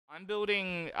I'm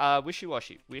building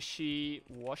Wishiwashi.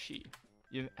 Wishiwashi.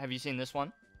 Have you seen this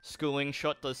one? Schooling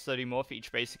Shot does 30 more for each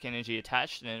basic energy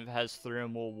attached, and if it has 3 or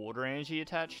more water energy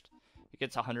attached, it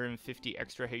gets 150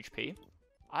 extra HP.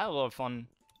 I had a lot of fun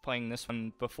playing this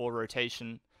one before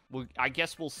rotation. I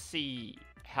guess we'll see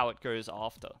how it goes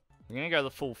after. We're going to go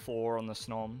the full 4 on the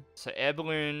Snom. So Air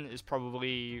Balloon is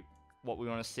probably what we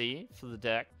want to see for the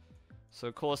deck. So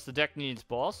of course the deck needs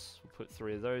Boss. We'll put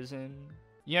 3 of those in.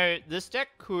 You know, this deck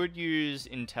could use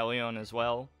Inteleon as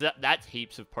well. That's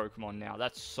heaps of Pokemon now.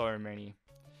 That's so many.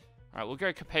 Alright, we'll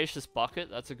go Capacious Bucket.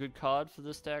 That's a good card for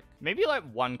this deck. Maybe like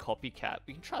 1 Copycat.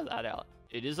 We can try that out.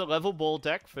 It is a Level Ball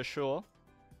deck for sure.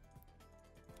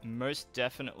 Most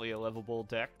definitely a Level Ball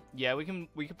deck. Yeah, we can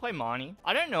play Marnie.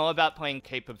 I don't know about playing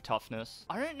Cape of Toughness.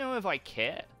 I don't know if I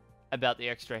care about the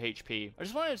extra HP. I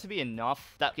just want it to be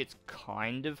enough that it's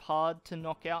kind of hard to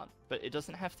knock out, but it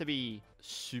doesn't have to be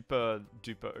super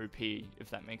duper OP, if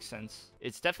that makes sense.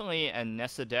 It's definitely a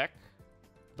Nessa deck,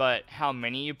 but how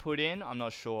many you put in, I'm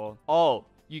not sure. Oh,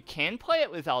 you can play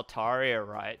it with Altaria,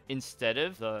 right? Instead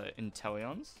of the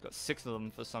Inteleons. Got 6 of them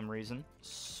for some reason.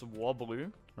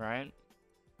 Swablu, right?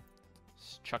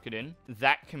 Just chuck it in.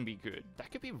 That can be good.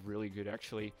 That could be really good,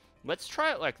 actually. Let's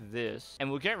try it like this,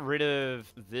 and we'll get rid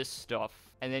of this stuff,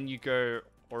 and then you go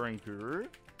Oranguru,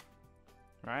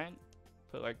 right?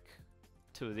 Put like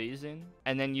 2 of these in,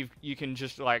 and then you can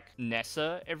just like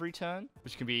Nessa every turn,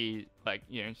 which can be like,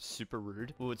 you know, super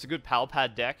rude. Well, it's a good Pal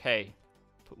Pad deck. Hey,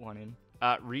 put 1 in.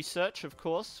 Research, of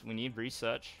course. We need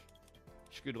research.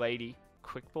 She's a good lady.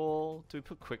 Quick Ball. Do we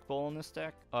put Quick Ball in this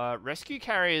deck? Rescue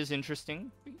Carrier is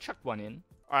interesting. We can chuck 1 in.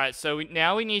 Alright, so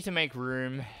now we need to make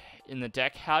room in the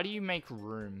deck. How do you make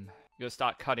room? You gotta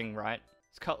start cutting, right?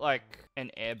 Let's cut like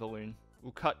an Air Balloon.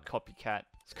 We'll cut Copycat.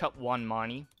 Let's cut 1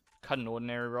 Marnie. Cut an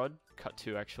Ordinary Rod. Cut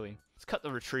 2, actually. Let's cut the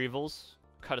Retrievals.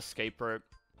 Cut Escape Rope.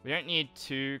 We don't need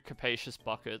 2 Capacious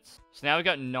Buckets. So now we've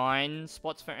got 9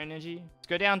 spots for energy. Let's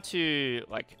go down to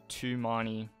like 2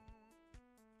 Marnie.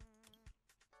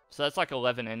 So that's like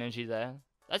 11 energy there.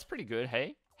 That's pretty good,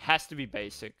 hey? Has to be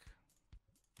basic.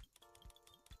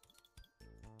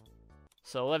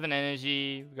 So 11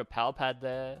 energy. We've got Pal Pad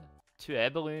there. 2 Air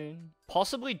Balloon.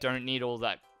 Possibly don't need all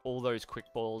those Quick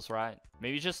Balls, right?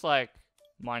 Maybe just like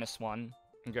 -1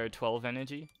 and go 12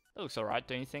 energy. That looks alright,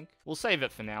 don't you think? We'll save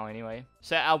it for now anyway.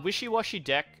 So our Wishiwashi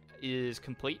deck is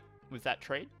complete with that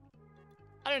trade.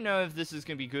 I don't know if this is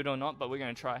going to be good or not, but we're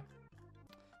going to try.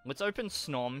 Let's open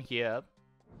Snom here.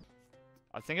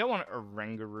 I think I want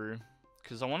Oranguru,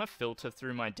 because I want to filter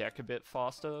through my deck a bit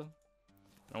faster.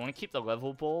 I want to keep the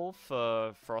Level Ball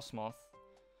for Frosmoth.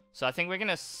 So I think we're going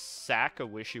to sack a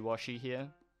Wishiwashi here.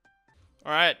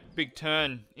 Alright, big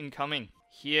turn incoming.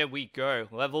 Here we go,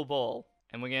 Level Ball.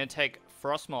 And we're going to take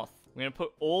Frosmoth. We're going to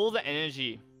put all the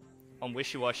energy on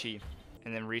Wishiwashi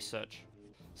and then research.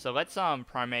 So let's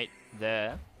Primate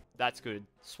there. That's good.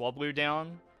 Swablu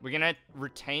down. We're going to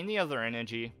retain the other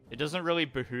energy. It doesn't really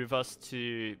behoove us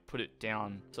to put it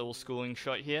down. So we'll Schooling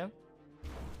Shot here.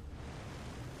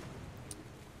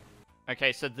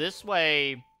 Okay, so this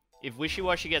way, if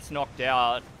Wishiwashi gets knocked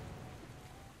out,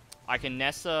 I can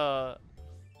Nessa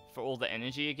for all the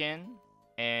energy again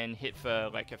and hit for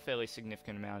like a fairly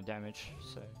significant amount of damage.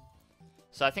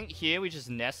 So I think here we just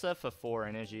Nessa for 4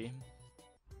 energy.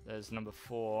 There's number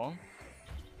 4.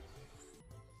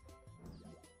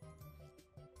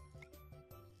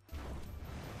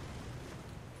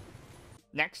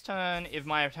 Next turn, if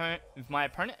my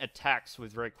opponent attacks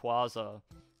with Rayquaza,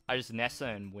 I just Nessa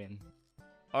and win.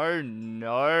 Oh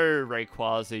no,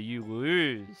 Rayquaza, you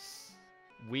lose.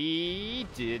 We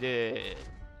did it.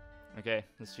 Okay,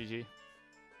 that's GG.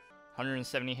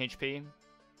 170 HP.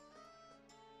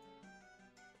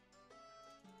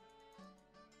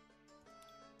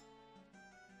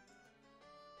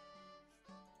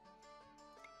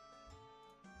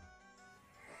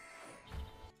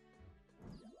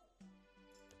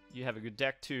 You have a good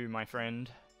deck too, my friend.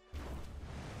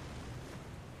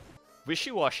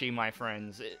 Wishiwashi, my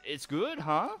friends. It's good,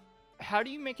 huh? How do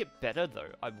you make it better,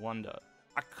 though? I wonder.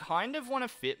 I kind of want to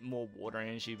fit more water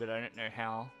energy, but I don't know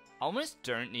how. I almost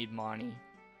don't need Marnie.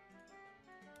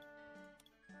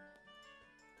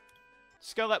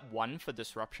 Just go like 1 for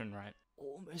Disruption, right?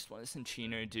 Almost want a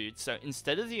Cinchino, dude. So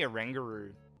instead of the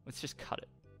Oranguru, let's just cut it.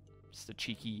 Just a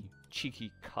cheeky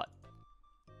cut.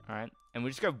 Alright? And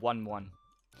we'll just go 1-1.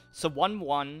 So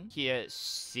 1-1 here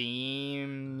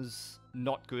seems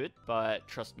not good, but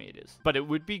trust me, it is. But it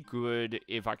would be good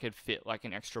if I could fit like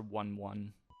an extra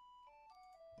 1-1.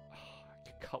 I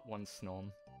could cut 1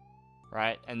 Snom,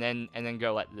 right? And then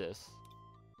go like this.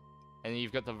 And then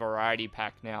you've got the variety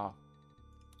pack now.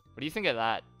 What do you think of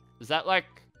that? Is that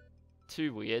like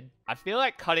too weird. I feel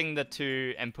like cutting the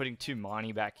 2 and putting 2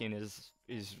 Marnie back in is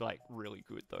like really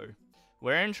good though.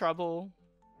 We're in trouble.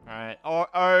 Alright. Oh,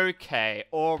 okay.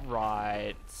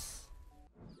 Alright.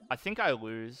 I think I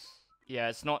lose. Yeah,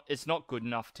 it's not good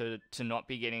enough to not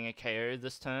be getting a KO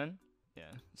this turn.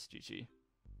 Yeah, it's GG.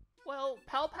 Well,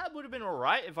 Pal Pad would have been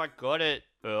alright if I got it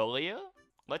earlier.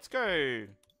 Let's go.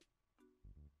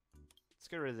 Let's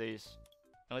get rid of these.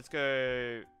 And let's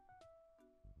go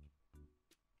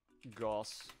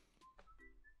Goss.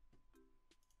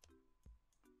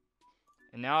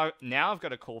 And now I've got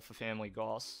to call for family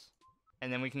Goss.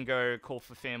 And then we can go call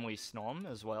for family Snom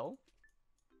as well.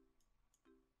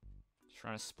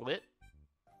 Trying to split.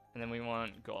 And then we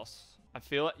want Goss.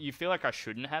 You feel like I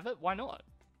shouldn't have it? Why not?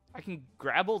 I can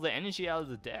grab all the energy out of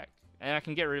the deck. And I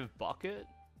can get rid of Bucket.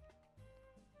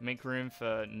 Make room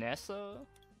for Nessa.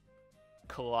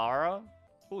 Clara.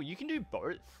 Oh, you can do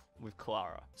both with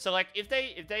Clara. So like if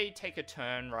they take a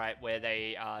turn, right, where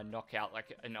they knock out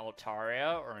like an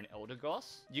Altaria or an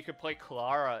Eldegoss, you could play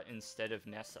Clara instead of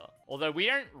Nessa. Although we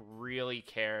don't really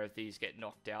care if these get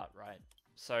knocked out, right?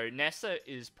 So Nessa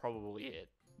is probably it.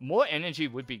 More energy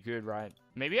would be good, right?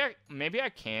 Maybe I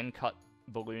can cut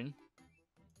Balloon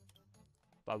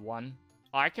by 1.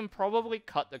 I can probably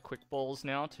cut the quick balls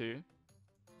now too.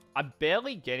 I'm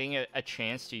barely getting a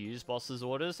chance to use boss's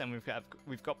orders, and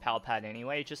we've got Pal Pad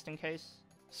anyway, just in case.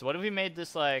 So what if we made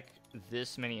this like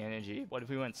this many energy? What if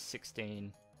we went 16?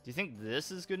 Do you think this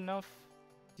is good enough?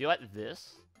 Do you like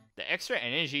this? The extra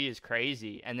energy is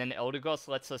crazy, and then Eldegoss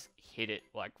lets us hit it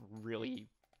like really,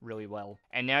 really well.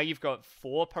 And now you've got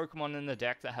 4 Pokemon in the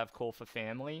deck that have Call for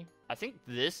Family. I think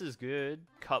this is good.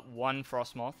 Cut 1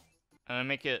 Frosmoth, and I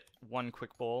make it 1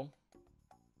 Quick Ball.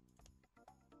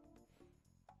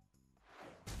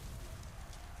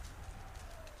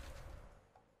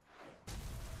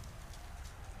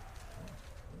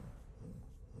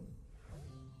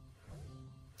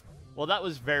 Well, that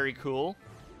was very cool.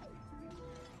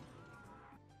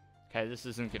 Okay, this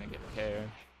isn't gonna get KO.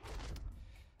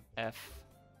 F.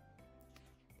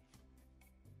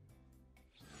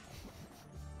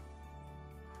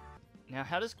 Now,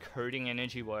 how does coding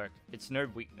energy work? It's no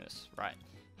weakness, right?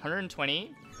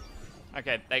 120?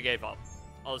 Okay, they gave up.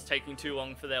 I was taking too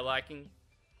long for their liking.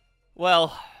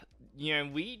 Well, you know,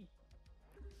 we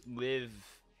live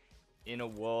in a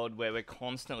world where we're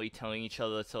constantly telling each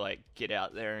other to like get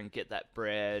out there and get that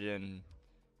bread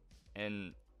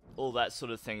and all that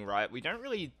sort of thing, right? We don't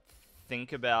really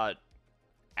think about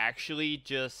actually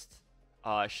just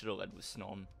I should have led with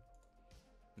Snom.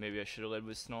 Maybe I should have led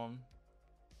with Snom.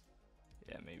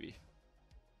 Yeah, maybe.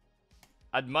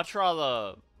 I'd much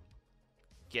rather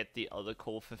get the other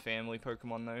Call for Family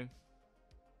Pokemon though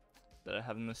that I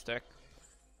have in this deck.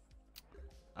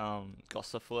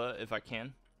 Gossifleur if I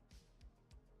can.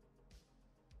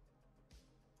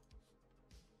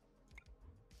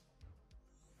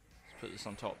 Put this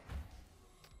on top.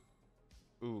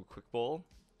 Ooh, Quick Ball.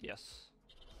 Yes.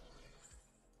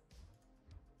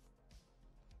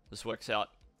 This works out.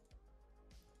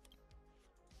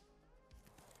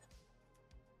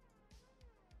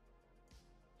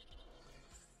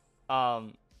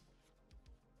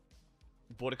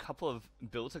 Built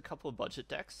a couple of budget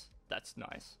decks. That's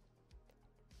nice.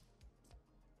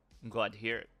 I'm glad to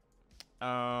hear it.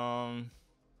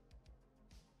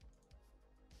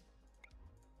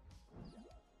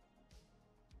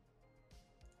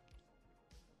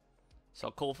 So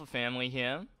I'll call for family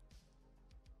here.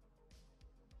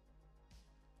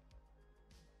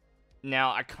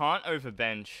 Now, I can't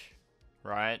overbench,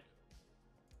 right?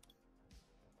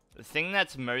 The thing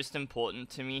that's most important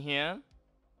to me here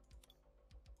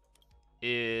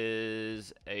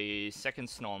is a second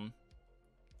Snom.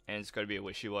 And it's got to be a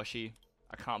Wishiwashi.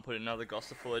 I can't put another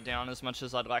Gossifleur down as much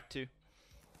as I'd like to.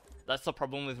 That's the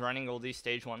problem with running all these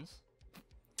stage 1s.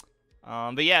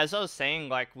 But yeah, as I was saying,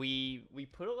 like, we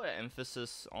put a lot of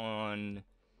emphasis on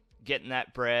getting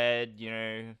that bread, you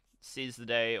know, seize the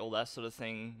day, all that sort of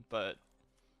thing, but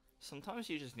sometimes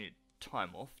you just need time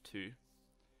off too.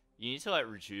 You need to, like,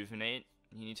 rejuvenate,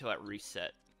 you need to, like,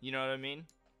 reset, you know what I mean?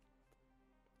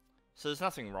 So there's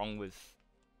nothing wrong with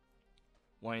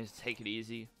wanting to take it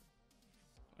easy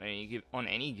on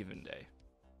any given day.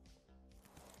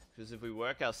 Because if we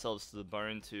work ourselves to the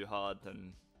bone too hard,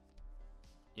 then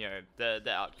you know,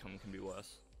 the outcome can be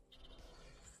worse.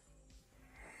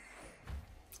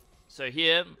 So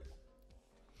here,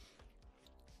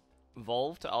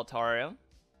 evolve to Altaria.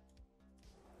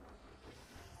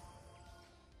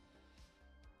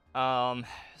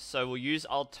 So we'll use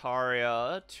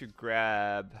Altaria to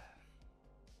grab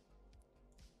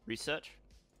Research.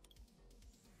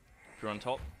 If you're on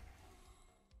top.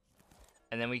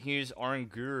 And then we can use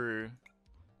Oranguru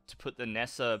to put the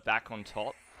Nessa back on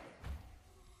top.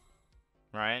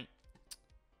 Right?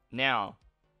 Now,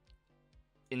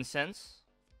 Incense.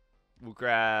 We'll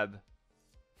grab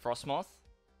Frosmoth.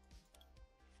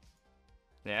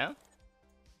 Yeah.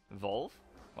 Evolve.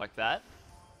 Like that.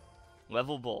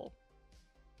 Level Ball.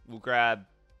 We'll grab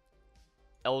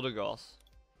Eldegoss.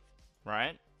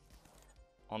 Right?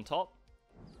 On top.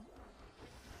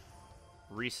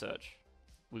 Research.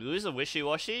 We lose a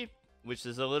Wishiwashi, which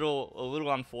is a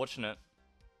little unfortunate.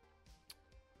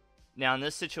 Now in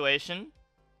this situation,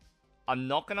 I'm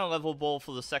not gonna level ball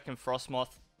for the second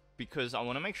Frosmoth because I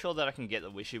want to make sure that I can get the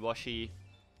Wishiwashi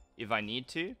if I need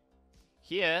to.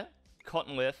 Here,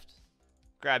 Cotton Lift,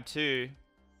 grab 2,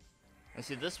 and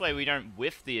see this way we don't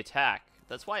whiff the attack.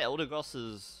 That's why Eldegoss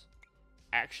is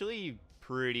actually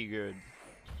pretty good.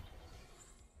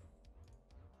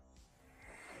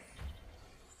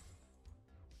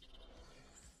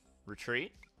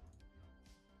 Retreat.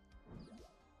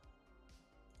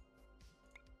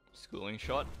 Schooling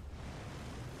Shot.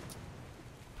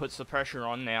 Puts the pressure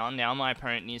on now. Now my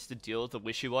opponent needs to deal with the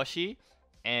Wishiwashi,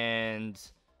 and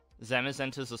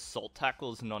Zamazenta's Assault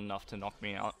Tackle is not enough to knock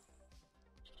me out.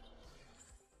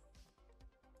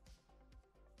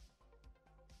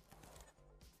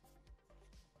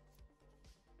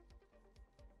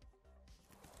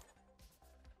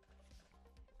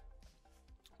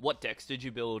 What decks did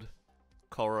you build,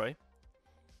 Colroy?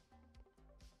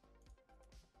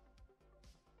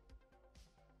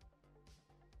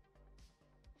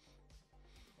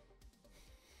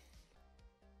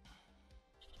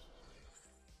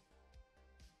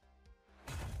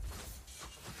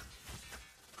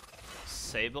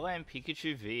 Sableye and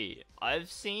Pikachu V.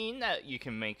 I've seen that you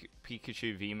can make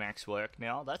Pikachu VMAX work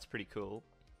now. That's pretty cool.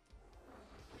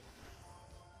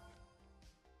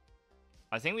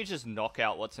 I think we just knock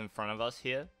out what's in front of us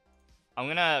here. I'm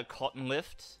gonna Cotton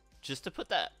Lift just to put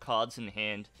that cards in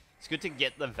hand. It's good to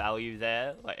get the value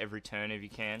there, like every turn if you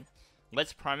can.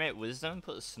 Let's Primate Wisdom,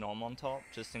 put the Snom on top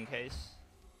just in case.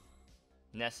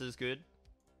 Nessa's good.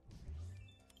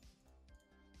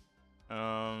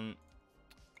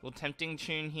 We'll Tempting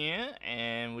Tune here,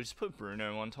 and we'll just put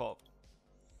Bruno on top.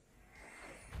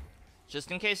 Just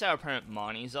in case our opponent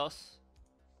Marnies us,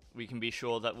 we can be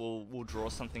sure that we'll draw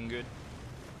something good.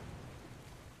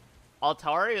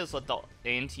 Altaria is like the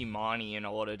anti-Marnie in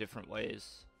a lot of different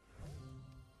ways.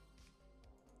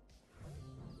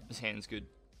 This hand's good.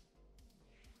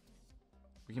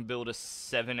 We can build a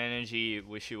 7 energy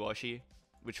Wishiwashi,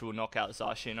 which will knock out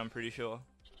Zacian, I'm pretty sure.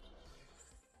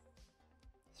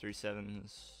 3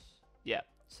 7s. Yeah,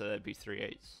 so that'd be 3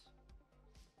 8s.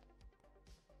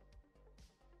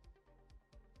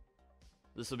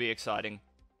 This will be exciting.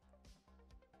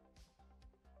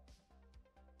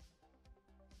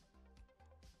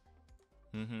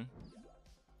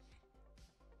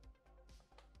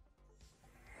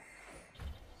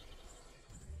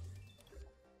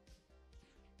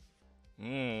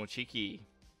 Ooh, cheeky.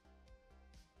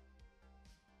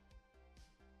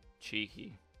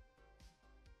 Cheeky.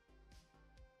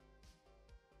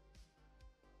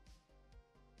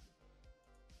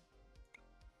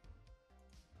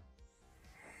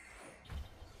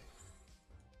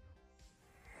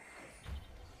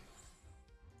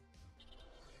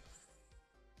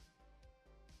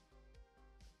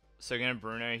 So we're gonna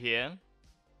Bruno here.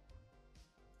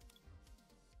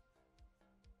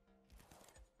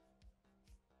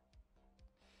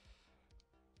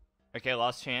 Okay,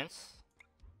 last chance.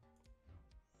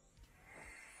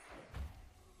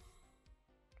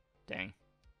 Dang.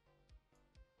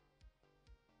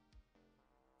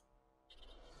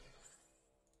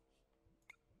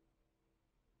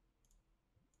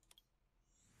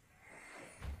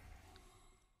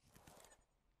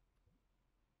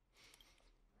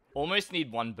 Almost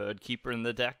need one bird keeper in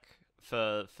the deck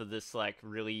for this like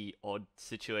really odd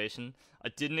situation. I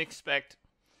didn't expect.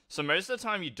 So most of the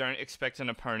time you don't expect an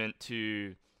opponent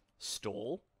to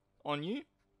stall on you.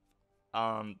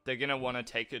 They're gonna want to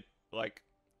take it like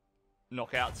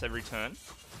knockouts every turn.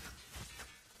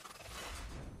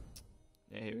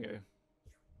 Yeah, here we go.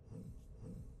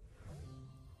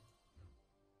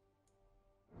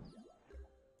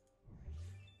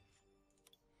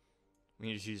 We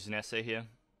can just use Nessa here.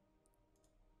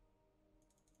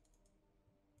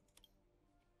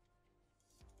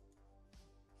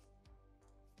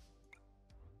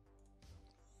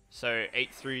 So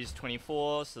 8 3 is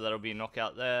 24, so that'll be a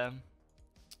knockout there.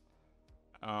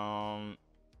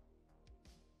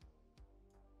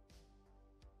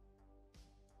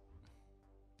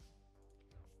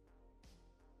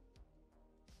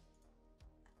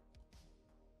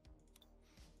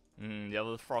 The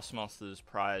other Frosmoth is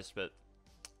prized, but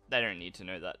they don't need to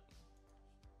know that.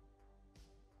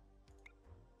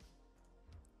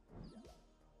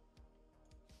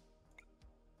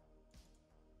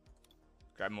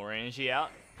 Grab more energy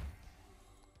out.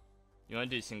 You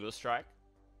want to do single strike?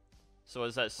 So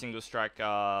is that single strike?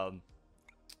 What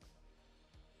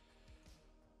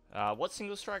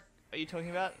single strike are you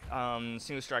talking about?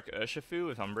 Single strike Urshifu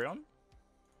with Umbreon?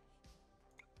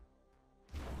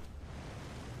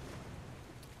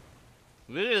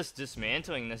 Look at us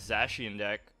dismantling this Zacian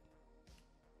deck.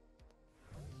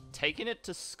 Taking it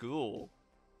to school.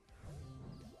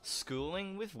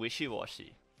 Schooling with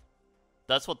Wishiwashi.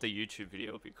 That's what the YouTube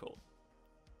video would be called.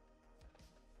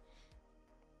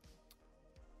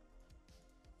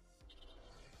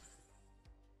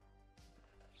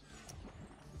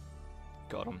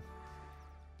 Got him.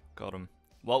 Got him.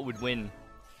 What would win?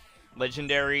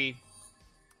 Legendary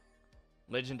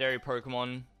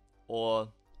Pokemon or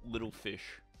Little Fish?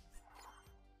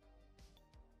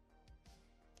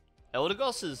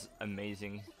 Eldegoss is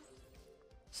amazing.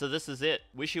 So this is it.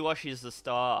 Wishiwashi is the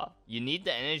star. You need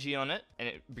the energy on it, and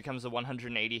it becomes a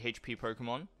 180 HP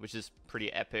Pokemon, which is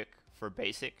pretty epic for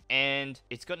basic. And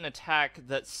it's got an attack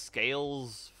that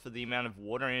scales for the amount of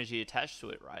water energy attached to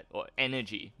it, right? Or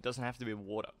energy. It doesn't have to be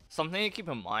water. Something to keep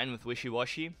in mind with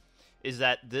Wishiwashi is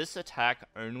that this attack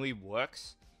only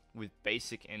works with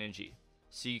basic energy.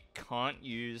 So you can't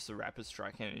use the Rapid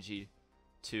Strike energy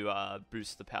to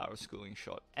boost the power of Schooling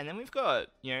Shot. And then we've got,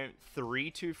 you know,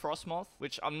 3-2 Frosmoth,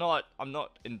 which I'm not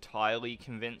entirely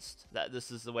convinced that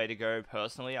this is the way to go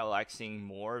personally. I like seeing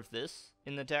more of this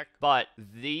in the deck. But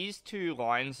these two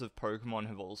lines of Pokemon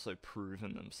have also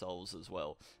proven themselves as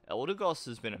well. Eldegoss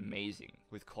has been amazing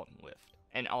with Cotton Lift.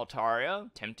 And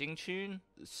Altaria, Tempting Tune,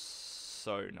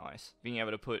 so nice. Being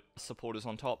able to put supporters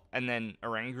on top. And then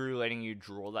Oranguru letting you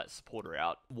draw that supporter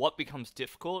out. What becomes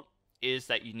difficult is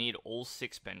that you need all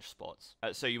 6 bench spots.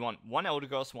 So you want 1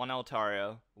 Eldegoss, 1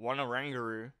 Altaria, 1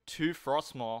 Oranguru, 2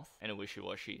 Frosmoth, and a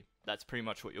Wishiwashi. That's pretty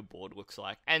much what your board looks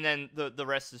like. And then the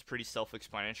rest is pretty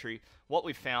self-explanatory. What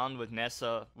we found with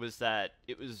Nessa was that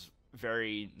it was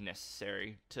very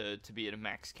necessary to be at a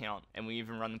max count. And we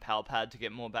even run the Pal Pad to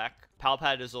get more back. Pal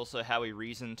Pad is also how we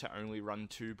reason to only run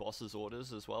 2 bosses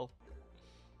orders as well.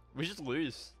 We just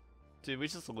lose. Dude, we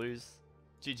just lose.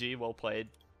 GG, well played.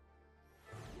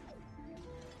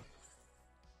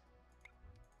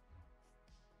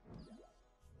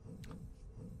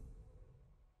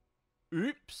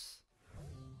 Oops.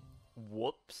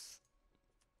 Whoops.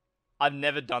 I've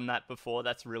never done that before.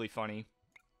 That's really funny.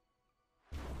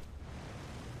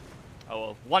 Oh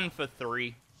well, 1 for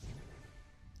 3.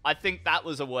 I think that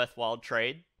was a worthwhile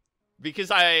trade.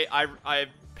 Because I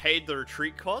paid the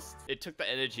retreat cost, it took the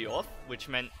energy off, which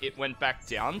meant it went back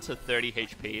down to 30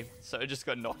 HP. So it just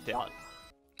got knocked out.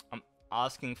 I'm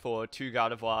asking for 2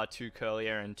 Gardevoir, 2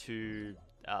 Curlier, and 2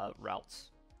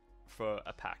 routes for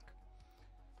a pack.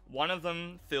 One of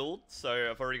them filled,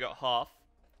 so I've already got half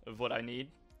of what I need.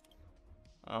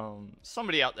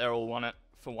 Somebody out there will want it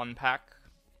for 1 pack.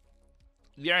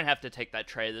 You don't have to take that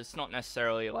trade. It's not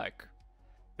necessarily like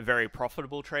a very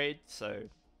profitable trade, so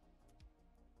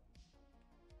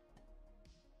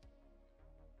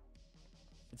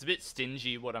it's a bit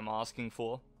stingy what I'm asking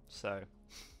for, so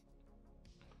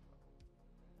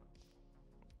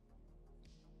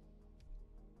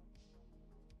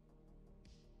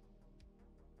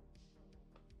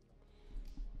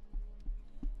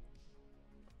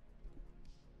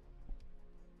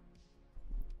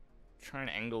trying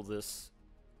to angle this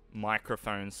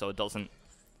microphone so it doesn't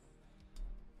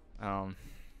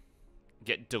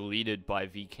get deleted by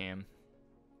VCam.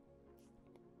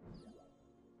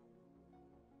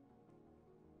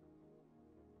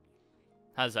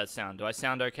 How does that sound? Do I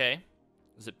sound okay?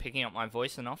 Is it picking up my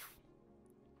voice enough?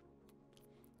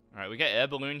 Alright, we got Air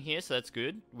Balloon here, so that's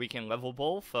good. We can level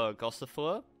ball for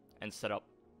Gossifleur and set up.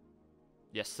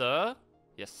 Yes, sir.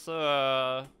 Yes,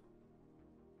 sir.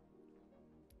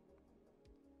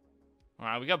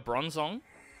 Alright, we got Bronzong.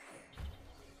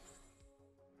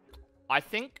 I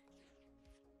think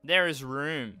there is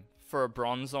room for a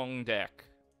Bronzong deck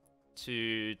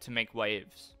to make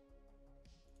waves.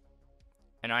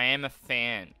 And I am a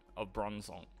fan of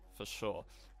Bronzong, for sure.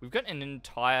 We've got an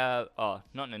entire... oh,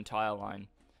 not an entire line.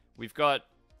 We've got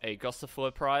a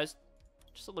Gossifleur prize.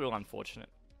 Just a little unfortunate.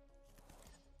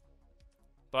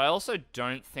 But I also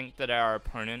don't think that our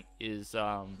opponent is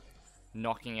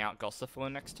knocking out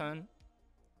Gossifleur next turn.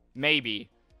 Maybe.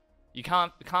 You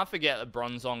can't forget that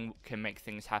Bronzong can make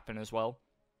things happen as well.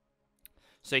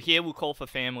 So here we'll call for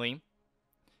family.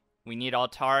 We need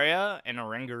Altaria and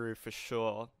Oranguru for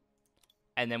sure.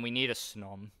 And then we need a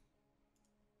Snom.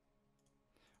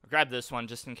 grab this one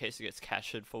just in case it gets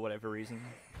cached for whatever reason.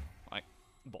 Like,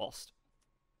 bossed.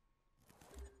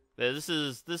 But this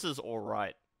is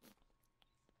alright.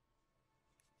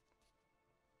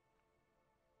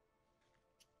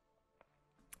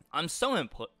 I'm so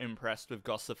impressed with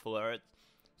Gossifleur.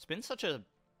 It's been such a...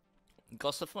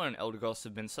 Gossifleur and Eldegoss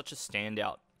have been such a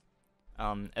standout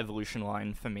evolution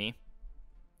line for me.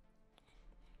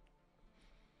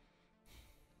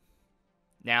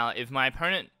 Now, if my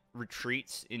opponent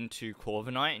retreats into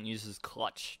Corviknight and uses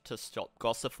Clutch to stop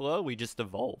Gossifleur, we just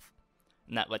evolve.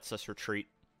 And that lets us retreat.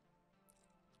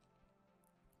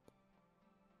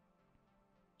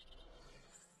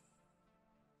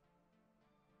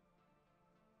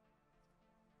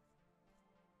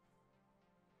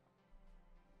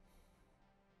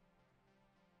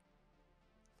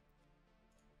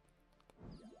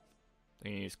 I'm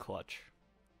gonna use Clutch.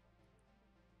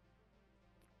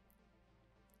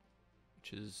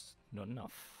 Which is not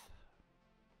enough.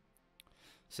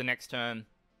 So next turn,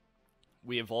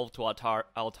 we evolve to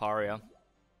Altaria.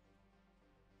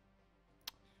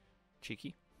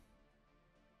 Cheeky.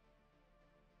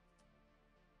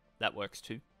 That works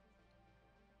too.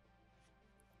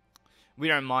 We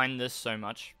don't mind this so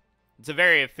much. It's a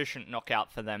very efficient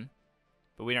knockout for them,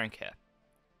 but we don't care.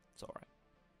 It's alright.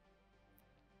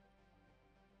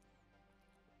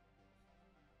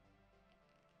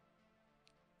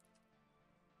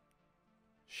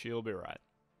 She'll be right.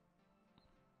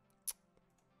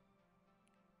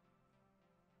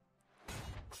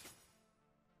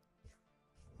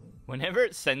 Whenever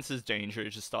it senses danger, it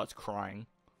just starts crying.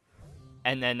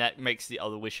 And then that makes the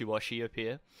other Wishiwashi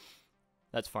appear.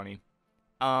 That's funny.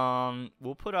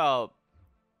 We'll put our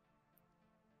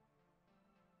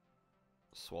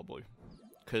Swablu,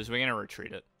 because we're going to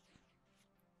retreat it.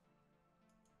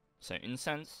 So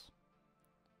Incense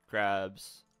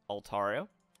grabs Altaria.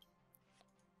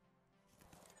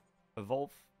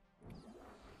 Evolve.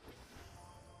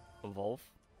 Evolve.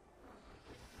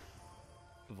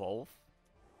 Evolve.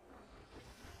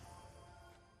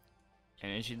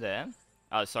 Energy there.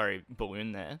 Oh, sorry,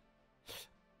 balloon there.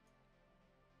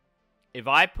 If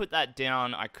I put that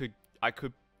down, I could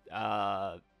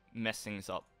mess things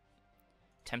up.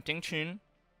 Tempting Tune.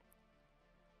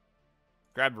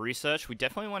 Grab Research. We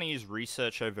definitely want to use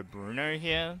Research over Bruno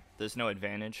here. There's no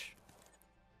advantage.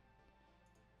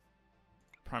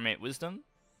 Primate Wisdom.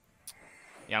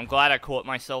 Yeah, I'm glad I caught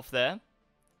myself there.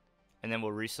 And then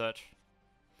we'll Research.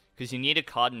 Because you need a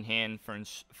card in hand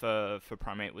for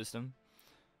Primate Wisdom.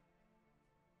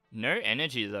 No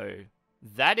energy, though.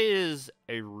 That is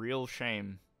a real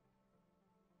shame.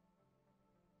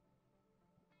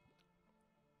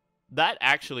 That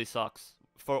actually sucks.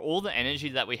 For all the energy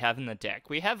that we have in the deck,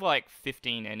 we have like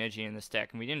 15 energy in this deck,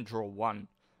 and we didn't draw one.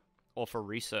 Or for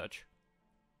Research.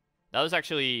 That was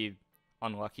actually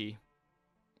unlucky.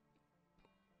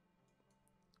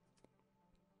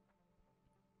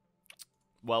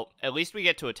 Well, at least we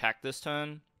get to attack this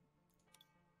turn.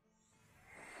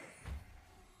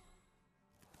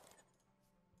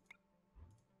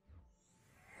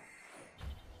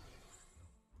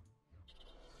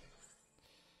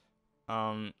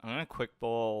 I'm gonna quick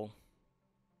ball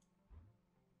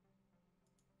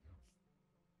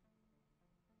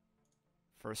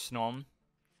for Snom.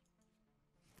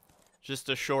 Just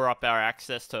to shore up our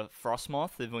access to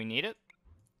Frosmoth if we need it.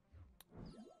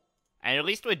 And at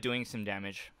least we're doing some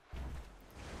damage.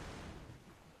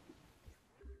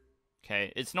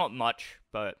 Okay, it's not much,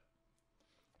 but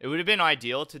it would have been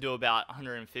ideal to do about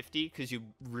 150 because you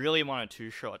really want a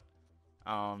two-shot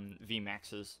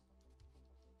VMAXs.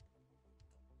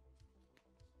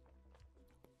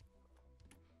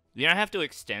 You don't have to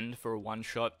extend for a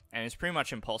one-shot, and it's pretty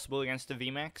much impossible against a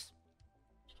VMAX.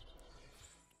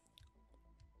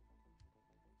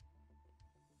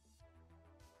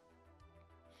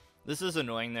 This is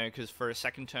annoying though, because for a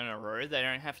second turn in a row, they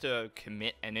don't have to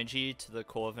commit energy to the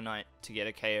Corviknight to get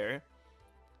a KO.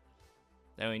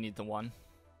 They only need the one.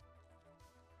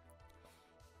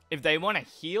 If they want to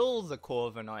heal the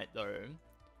Corviknight though,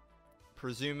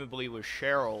 presumably with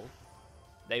Cheryl,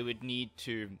 they would need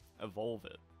to evolve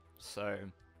it. So,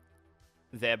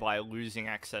 thereby losing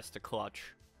access to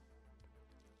Clutch.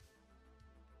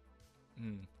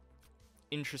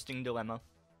 Interesting dilemma.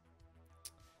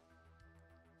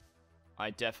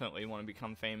 I definitely want to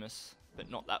become famous,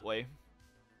 but not that way.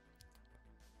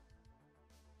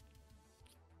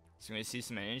 So, I'm going to see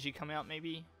some energy come out,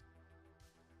 maybe?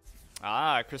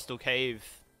 Ah, Crystal Cave.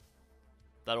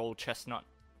 That old chestnut.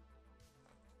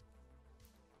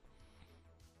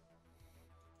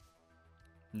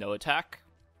 No attack.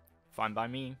 Fine by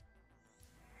me.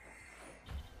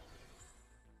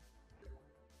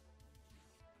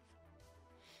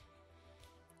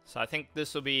 So I think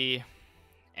this will be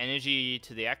energy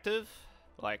to the active,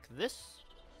 like this.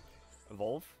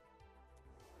 Evolve.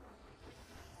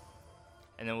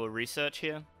 And then we'll research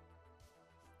here.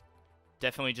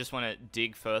 Definitely just want to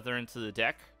dig further into the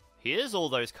deck. Here's all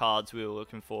those cards we were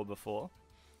looking for before.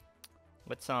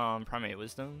 Let's Primate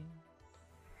Wisdom.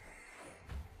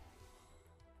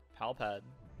 Pal Pad.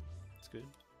 That's good.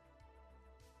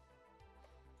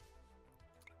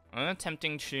 I'm gonna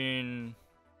Tempting Tune.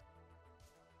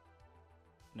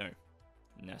 No.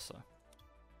 Nessa.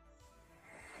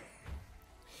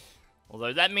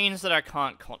 Although that means that I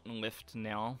can't Cotton Lift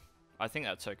now. I think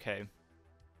that's okay.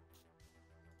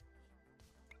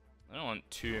 I don't want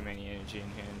too many energy in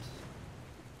hand.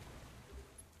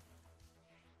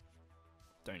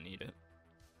 Don't need it.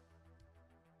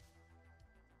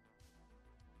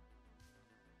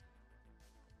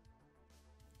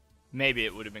 Maybe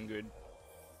it would have been good.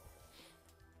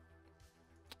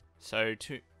 So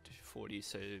 240,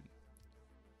 so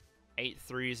 8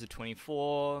 3s are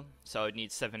 24, so it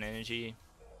needs 7 energy.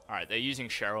 Alright, they're using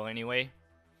Cheryl anyway.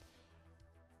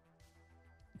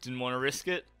 Didn't want to risk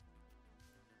it.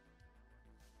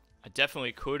 I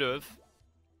definitely could have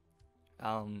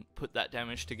put that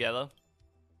damage together.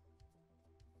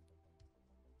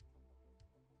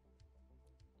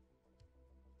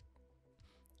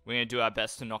 We're going to do our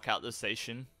best to knock out the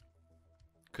Zacian,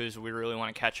 because we really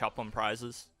want to catch up on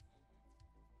prizes.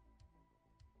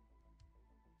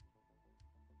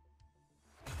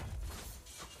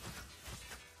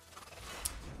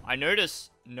 I notice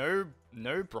no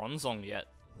Bronzong yet.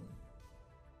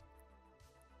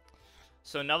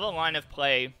 So another line of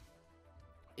play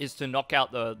is to knock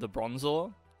out the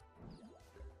Bronzor.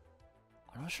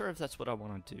 I'm not sure if that's what I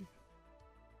want to do.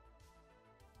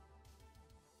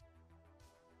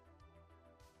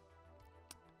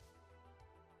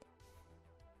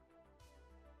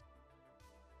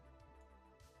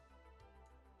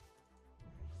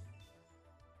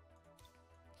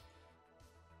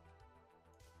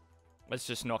 Let's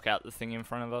just knock out the thing in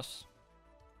front of us.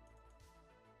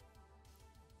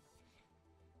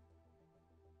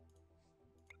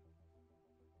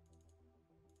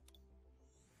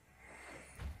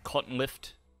 Cotton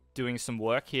Lift doing some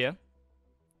work here.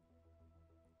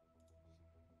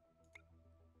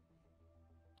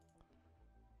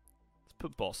 Let's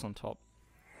put Boss on top,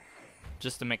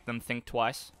 just to make them think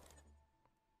twice.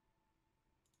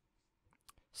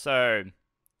 So,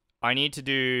 I need to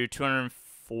do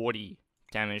 240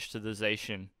 damage to the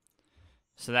Zacian.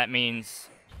 So that means...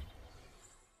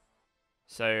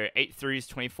 So, 8 3s,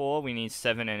 24, we need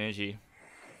 7 energy.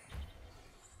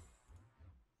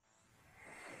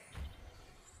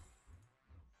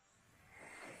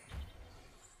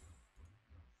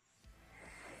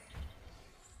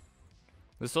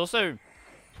 This also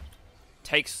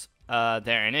takes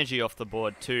their energy off the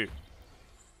board too,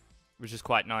 which is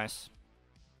quite nice.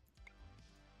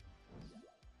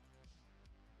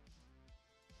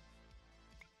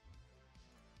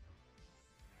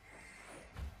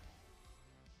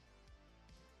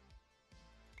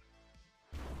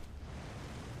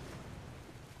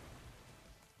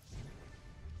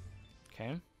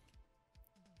 Okay.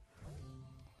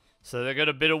 So they've got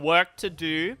a bit of work to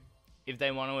do. If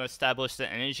they want to establish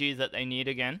the energy that they need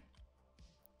again,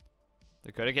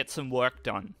 they've got to get some work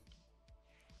done.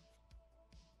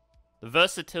 The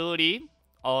versatility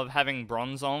of having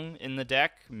Bronzong in the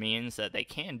deck means that they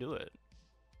can do it.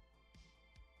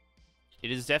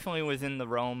 It is definitely within the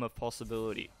realm of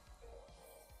possibility.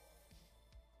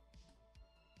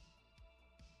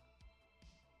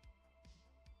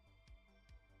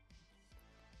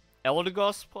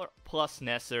 Eldegoss plus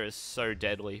Nessa is so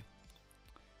deadly.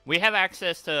 We have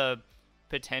access to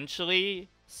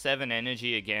potentially 7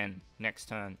 energy again next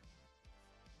turn.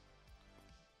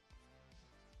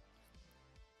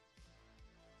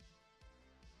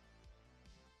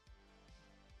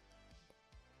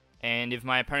 And if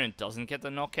my opponent doesn't get the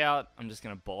knockout, I'm just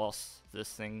going to boss this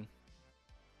thing.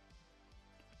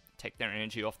 Take their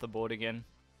energy off the board again.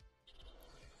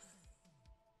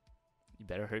 You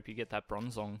better hope you get that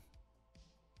Bronzong.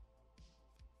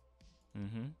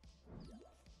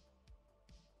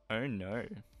 Oh no.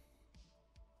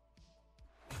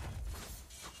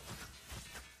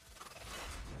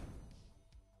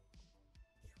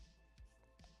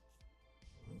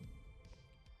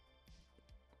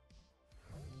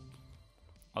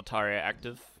 Altaria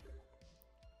active.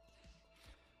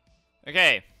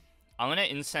 Okay, I'm gonna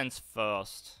incense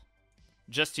first,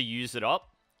 just to use it up.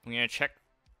 I'm gonna check.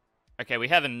 Okay, we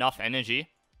have enough energy,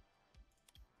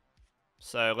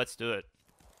 so let's do it.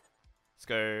 Let's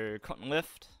go Cotton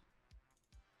Lift.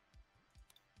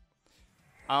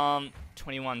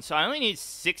 21. So I only need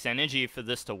 6 energy for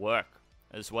this to work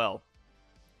as well.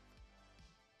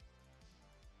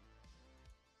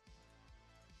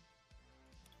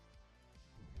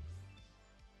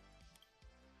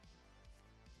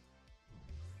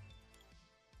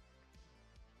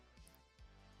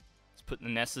 Let's put the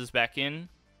Nessas back in.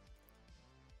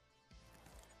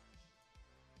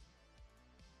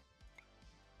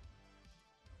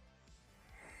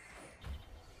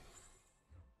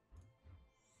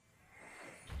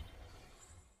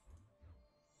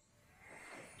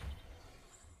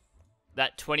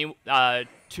 That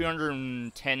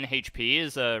 210 HP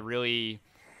is a really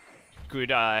good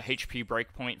HP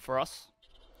breakpoint for us.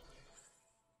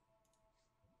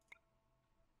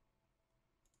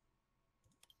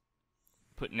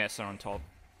 Put Nessa on top.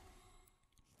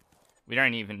 We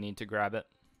don't even need to grab it.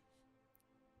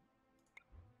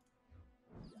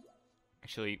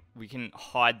 Actually, we can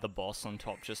hide the boss on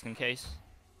top just in case.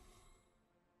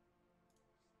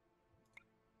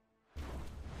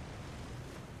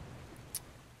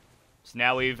 So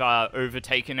now we've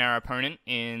overtaken our opponent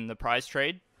in the prize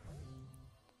trade.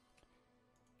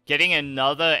 Getting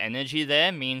another energy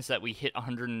there means that we hit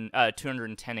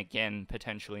 210 again,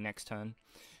 potentially next turn.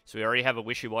 So we already have a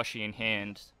Wishiwashi in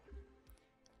hand.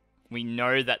 We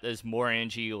know that there's more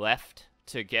energy left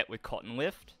to get with Cotton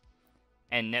Lift.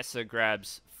 And Nessa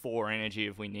grabs 4 energy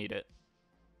if we need it.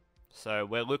 So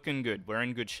we're looking good. We're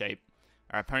in good shape.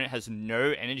 Our opponent has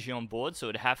no energy on board, so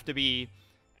it'd have to be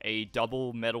a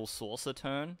double Metal Saucer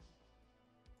turn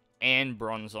and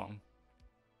Bronzong.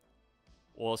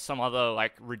 Or some other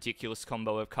like ridiculous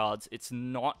combo of cards. It's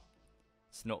not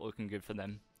looking good for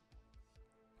them.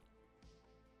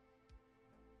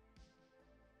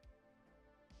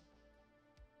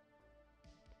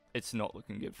 It's not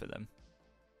looking good for them.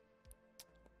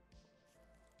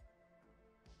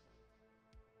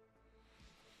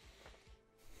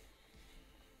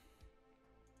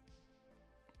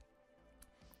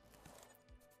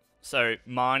 So,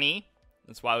 Marnie,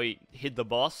 that's why we hid the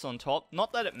boss on top.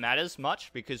 Not that it matters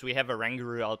much, because we have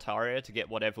Oranguru Altaria to get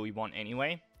whatever we want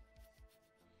anyway.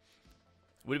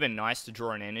 Would have been nice to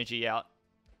draw an energy out,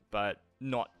 but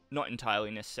not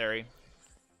entirely necessary.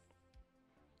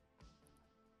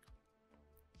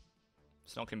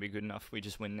 It's not going to be good enough. We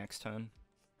just win next turn.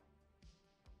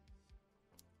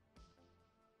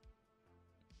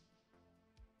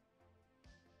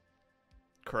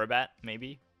 Crobat,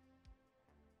 maybe?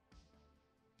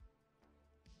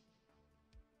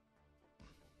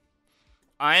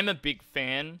 I'm a big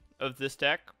fan of this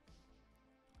deck.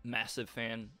 Massive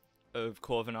fan of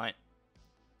Corviknight.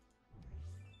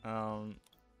 But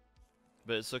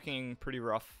it's looking pretty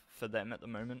rough for them at the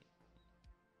moment.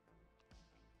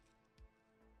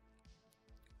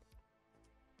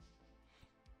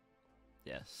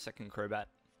 Yeah, second Crobat.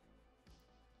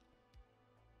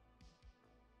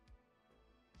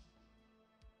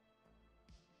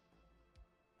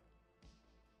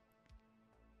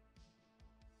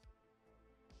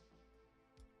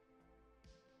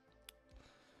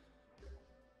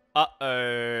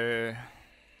 Uh-oh.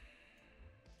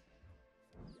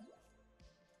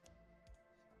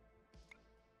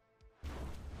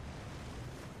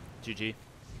 GG.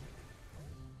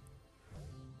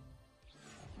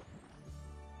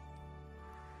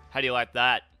 How do you like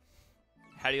that?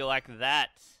 How do you like that?